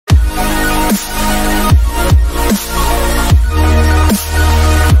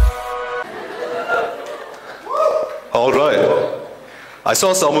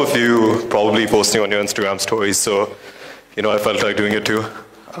saw some of you probably posting on your Instagram stories, so I felt like doing it too.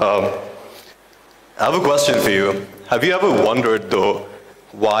 I have a question for you. Have you ever wondered, though,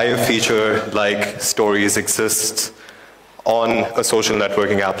 why a feature like stories exists on a social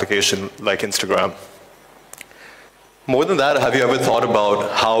networking application like Instagram? More than that, have you ever thought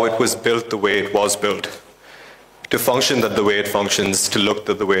about how it was built the way it was built? To function the way it functions, to look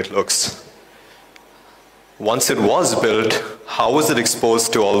the way it looks. Once it was built, how was it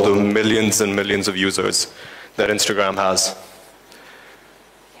exposed to all the millions and millions of users that Instagram has?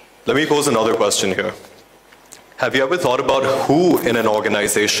 Let me pose another question here. Have you ever thought about who in an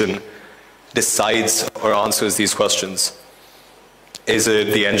organization decides or answers these questions? Is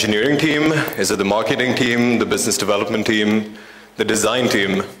it the engineering team? Is it the marketing team, the business development team, the design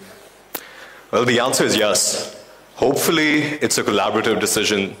team? Well, the answer is yes. Hopefully, it's a collaborative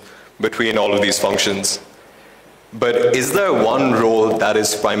decision between all of these functions. But is there one role that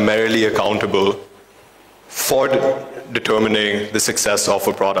is primarily accountable for determining the success of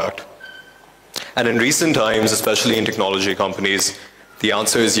a product? And in recent times, especially in technology companies, the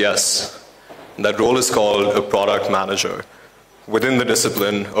answer is yes. That role is called a product manager within the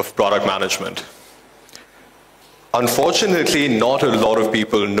discipline of product management. Unfortunately, not a lot of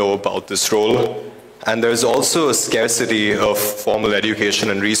people know about this role, and there's also a scarcity of formal education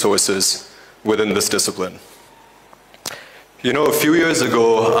and resources within this discipline. A few years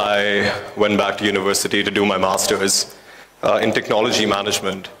ago, I went back to university to do my master's in technology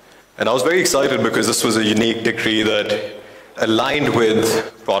management. And I was very excited because this was a unique degree that aligned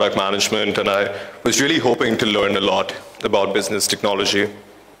with product management, and I was really hoping to learn a lot about business technology.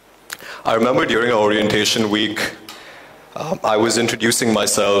 I remember during our orientation week, I was introducing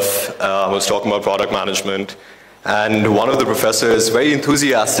myself, I was talking about product management, and one of the professors very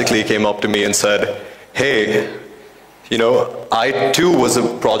enthusiastically came up to me and said, "Hey, I too was a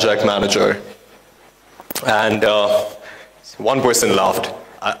project manager." And one person laughed.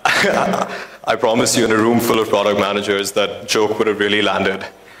 I promise you, in a room full of product managers, that joke would have really landed.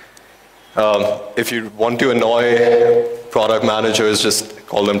 If you want to annoy product managers, just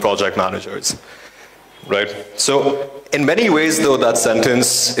call them project managers, right? So in many ways, though, that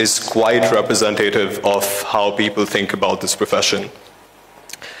sentence is quite representative of how people think about this profession.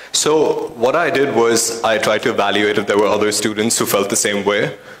 So what I did was I tried to evaluate if there were other students who felt the same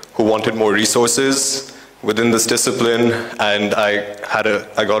way, who wanted more resources within this discipline, and I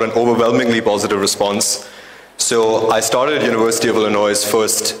got an overwhelmingly positive response. So I started University of Illinois'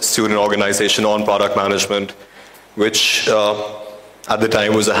 first student organization on product management, which at the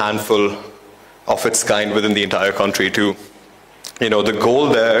time was a handful of its kind within the entire country too. The goal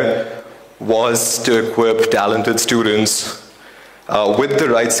there was to equip talented students with the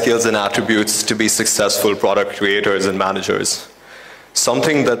right skills and attributes to be successful product creators and managers.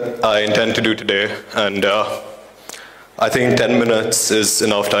 Something that I intend to do today, and I think 10 minutes is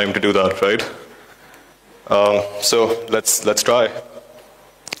enough time to do that, right? So let's try.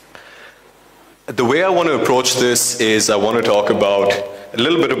 The way I want to approach this is I want to talk about a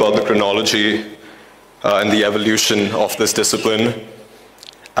little bit about the chronology and the evolution of this discipline,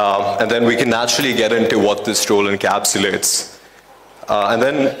 and then we can naturally get into what this role encapsulates. And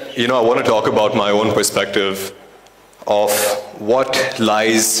then, I want to talk about my own perspective of what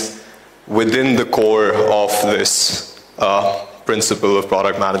lies within the core of this principle of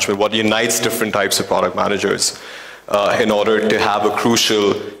product management, what unites different types of product managers in order to have a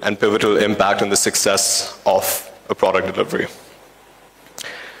crucial and pivotal impact on the success of a product delivery.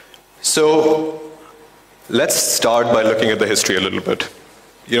 So let's start by looking at the history a little bit.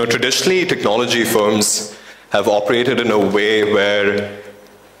 Traditionally, technology firms have operated in a way where,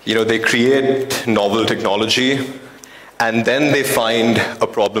 they create novel technology and then they find a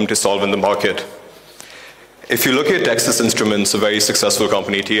problem to solve in the market. If you look at Texas Instruments, a very successful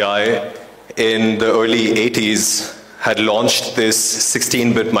company, TI, in the early 80s, had launched this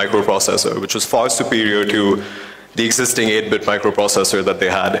 16-bit microprocessor, which was far superior to the existing 8-bit microprocessor that they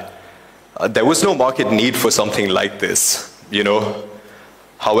had. There was no market need for something like this,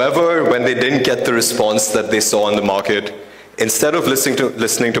 However, when they didn't get the response that they saw in the market, instead of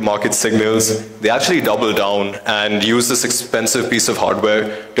listening to market signals, they actually doubled down and used this expensive piece of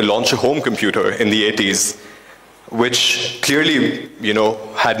hardware to launch a home computer in the 80s, which clearly,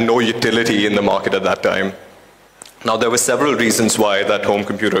 had no utility in the market at that time. Now, there were several reasons why that home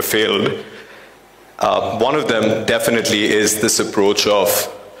computer failed. One of them definitely is this approach of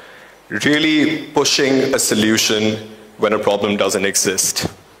really pushing a solution when a problem doesn't exist,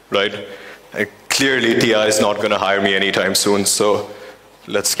 right? Clearly, TI is not going to hire me anytime soon, so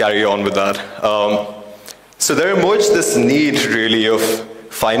let's carry on with that. So there emerged this need, really, of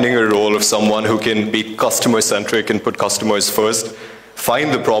finding a role of someone who can be customer-centric and put customers first,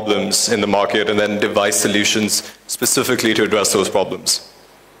 find the problems in the market, and then devise solutions specifically to address those problems.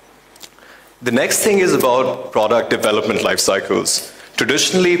 The next thing is about product development life cycles.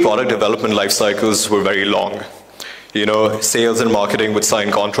 Traditionally, product development life cycles were very long. You know, sales and marketing would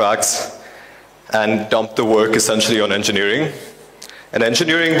sign contracts and dump the work essentially on engineering. And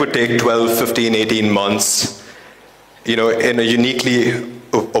engineering would take 12, 15, 18 months, you know, in a uniquely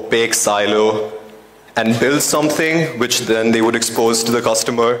opaque silo and build something which then they would expose to the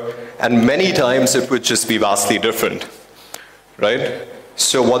customer. And many times it would just be vastly different, right?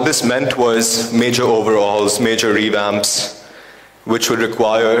 So what this meant was major overhauls, major revamps, which would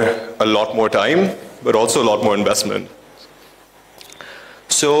require a lot more time, but also a lot more investment.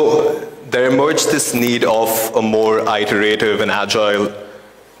 So there emerged this need of a more iterative and agile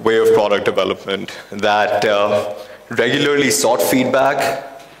way of product development that regularly sought feedback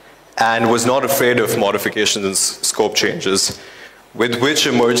and was not afraid of modifications and scope changes, with which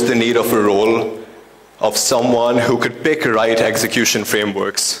emerged the need of a role of someone who could pick right execution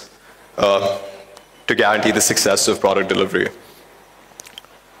frameworks to guarantee the success of product delivery.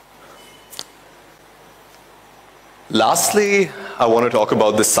 Lastly, I want to talk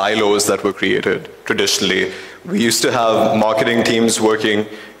about the silos that were created traditionally. We used to have marketing teams working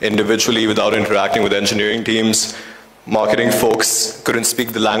individually without interacting with engineering teams. Marketing folks couldn't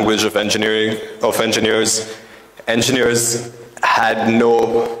speak the language of engineers. Engineers had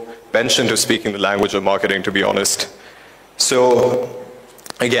no penchant of speaking the language of marketing, to be honest. So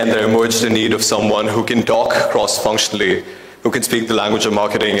again, there emerged a need of someone who can talk cross-functionally, who can speak the language of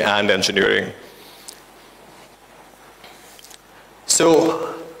marketing and engineering.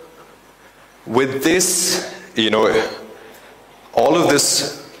 So with this, you know, all of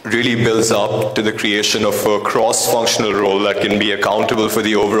this really builds up to the creation of a cross-functional role that can be accountable for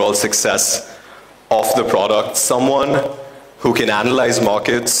the overall success of the product. Someone who can analyze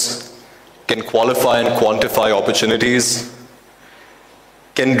markets, can qualify and quantify opportunities,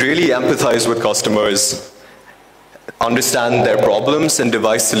 can really empathize with customers, understand their problems and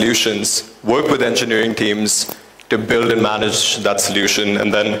devise solutions, work with engineering teams to build and manage that solution,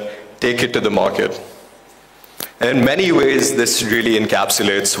 and then take it to the market. And in many ways, this really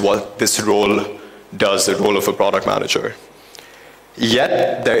encapsulates what this role does, the role of a product manager.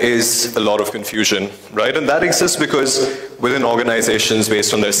 Yet, there is a lot of confusion, right? And that exists because within organizations,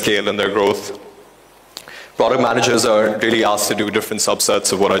 based on their scale and their growth, product managers are really asked to do different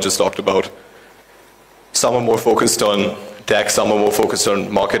subsets of what I just talked about. Some are more focused on tech, some are more focused on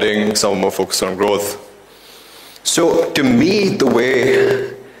marketing, some are more focused on growth. So to me, the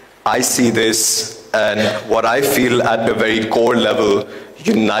way I see this and what I feel at the very core level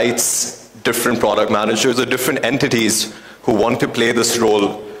unites different product managers or different entities who want to play this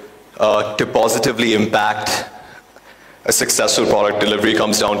role to positively impact a successful product delivery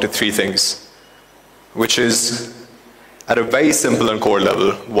comes down to three things, which is at a very simple and core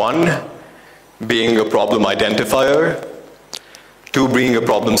level. One, being a problem identifier. Two, being a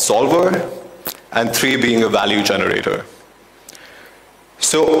problem solver. And three, being a value generator.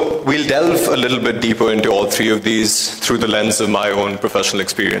 So we'll delve a little bit deeper into all three of these through the lens of my own professional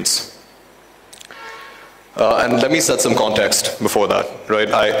experience. And let me set some context before that, right?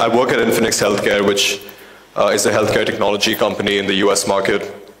 I work at Infinix Healthcare, which is a healthcare technology company in the US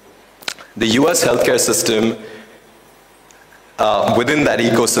market. The US healthcare system, within that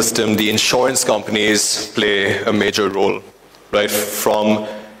ecosystem, the insurance companies play a major role, right? From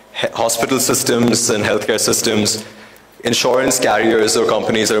hospital systems and healthcare systems, insurance carriers or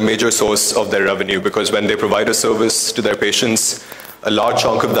companies are a major source of their revenue because when they provide a service to their patients, a large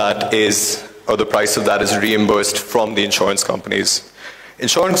chunk of that is, or the price of that is reimbursed from the insurance companies.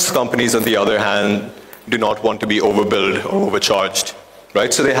 Insurance companies, on the other hand, do not want to be overbilled or overcharged,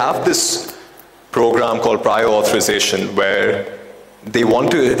 right? So they have this program called prior authorization where they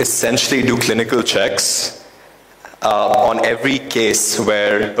want to essentially do clinical checks on every case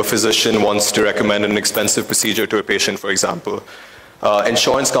where a physician wants to recommend an expensive procedure to a patient, for example.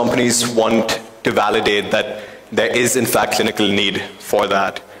 Insurance companies want to validate that there is, in fact, clinical need for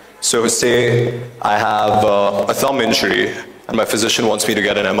that. So say I have a thumb injury and my physician wants me to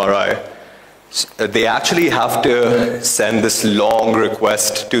get an MRI. They actually have to send this long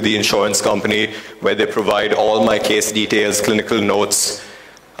request to the insurance company where they provide all my case details, clinical notes,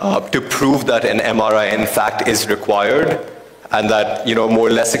 to prove that an MRI in fact is required and that, you know, more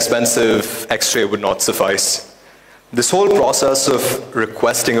or less expensive X-ray would not suffice. This whole process of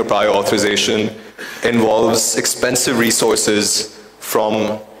requesting a prior authorization involves expensive resources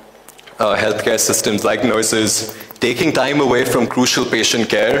from healthcare systems like nurses, taking time away from crucial patient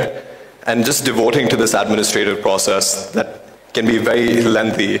care and just devoting to this administrative process that can be very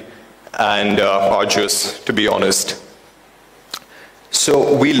lengthy and arduous, to be honest.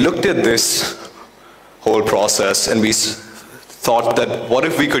 So we looked at this whole process and we thought that what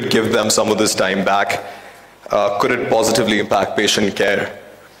if we could give them some of this time back? Could it positively impact patient care,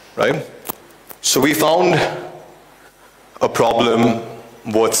 right? So we found a problem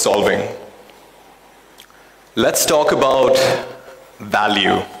worth solving. Let's talk about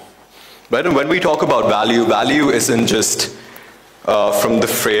value. Right? And when we talk about value, value isn't just from the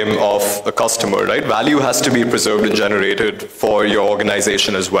frame of a customer, right? Value has to be preserved and generated for your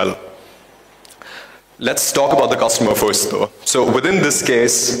organization as well. Let's talk about the customer first though. So within this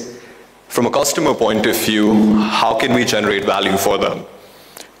case, from a customer point of view, how can we generate value for them?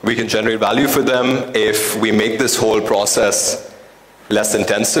 We can generate value for them if we make this whole process less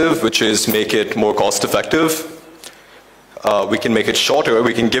intensive, which is make it more cost effective. We can make it shorter,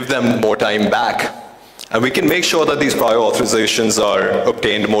 we can give them more time back. And we can make sure that these prior authorizations are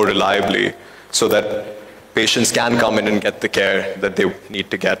obtained more reliably so that patients can come in and get the care that they need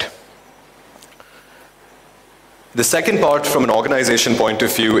to get. The second part from an organization point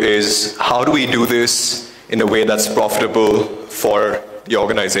of view is how do we do this in a way that's profitable for the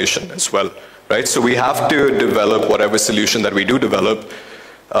organization as well, right? So we have to develop whatever solution that we do develop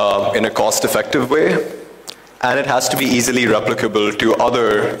in a cost-effective way, and it has to be easily replicable to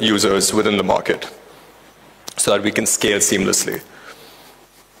other users within the market so that we can scale seamlessly.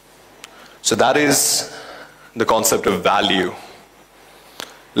 So that is the concept of value.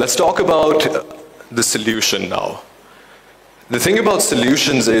 Let's talk about the solution now. The thing about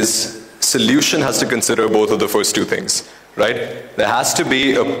solutions is solution has to consider both of the first two things, right? There has to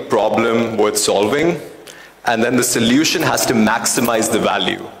be a problem worth solving, and then the solution has to maximize the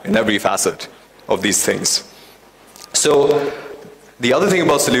value in every facet of these things. So the other thing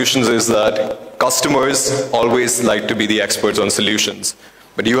about solutions is that customers always like to be the experts on solutions,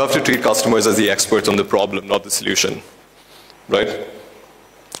 but you have to treat customers as the experts on the problem, not the solution, right?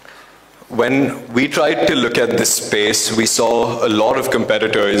 When we tried to look at this space, we saw a lot of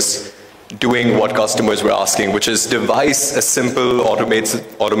competitors doing what customers were asking, which is devise a simple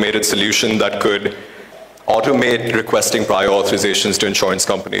automated solution that could automate requesting prior authorizations to insurance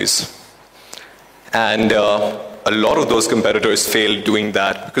companies. And a lot of those competitors failed doing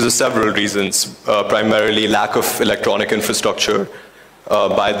that because of several reasons, primarily lack of electronic infrastructure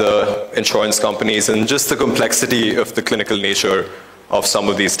by the insurance companies and just the complexity of the clinical nature of some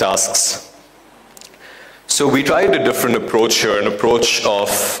of these tasks. So we tried a different approach here, an approach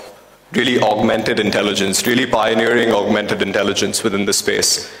of really augmented intelligence, really pioneering augmented intelligence within the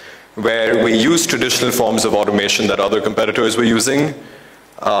space, where we use traditional forms of automation that other competitors were using,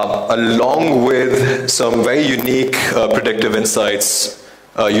 along with some very unique predictive insights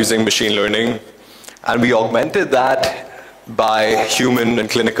using machine learning. And we augmented that by human and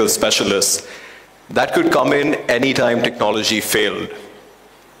clinical specialists that could come in anytime technology failed,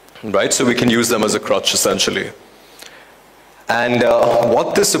 right? So we can use them as a crutch, essentially. And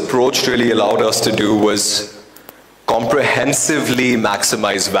what this approach really allowed us to do was comprehensively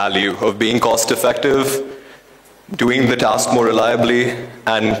maximize value of being cost effective, doing the task more reliably,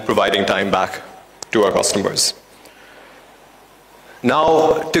 and providing time back to our customers.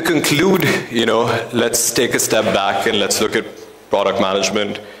 Now, to conclude, let's take a step back and let's look at product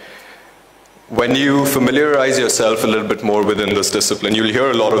management. When you familiarize yourself a little bit more within this discipline, you'll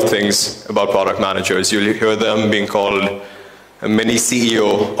hear a lot of things about product managers. You'll hear them being called a mini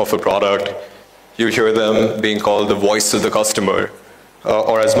CEO of a product. You'll hear them being called the voice of the customer,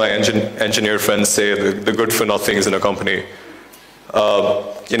 or as my engineer friends say, the good-for-nothings in a company.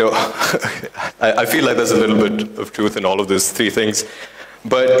 I feel like there's a little bit of truth in all of these three things.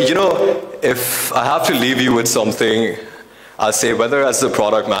 But, if I have to leave you with something, I'll say whether as a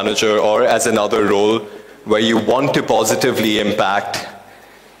product manager or as another role where you want to positively impact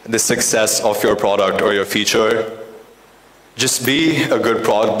the success of your product or your feature, just be a good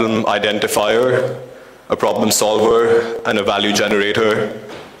problem identifier, a problem solver, and a value generator,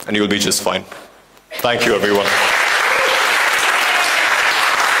 and you'll be just fine. Thank you, everyone.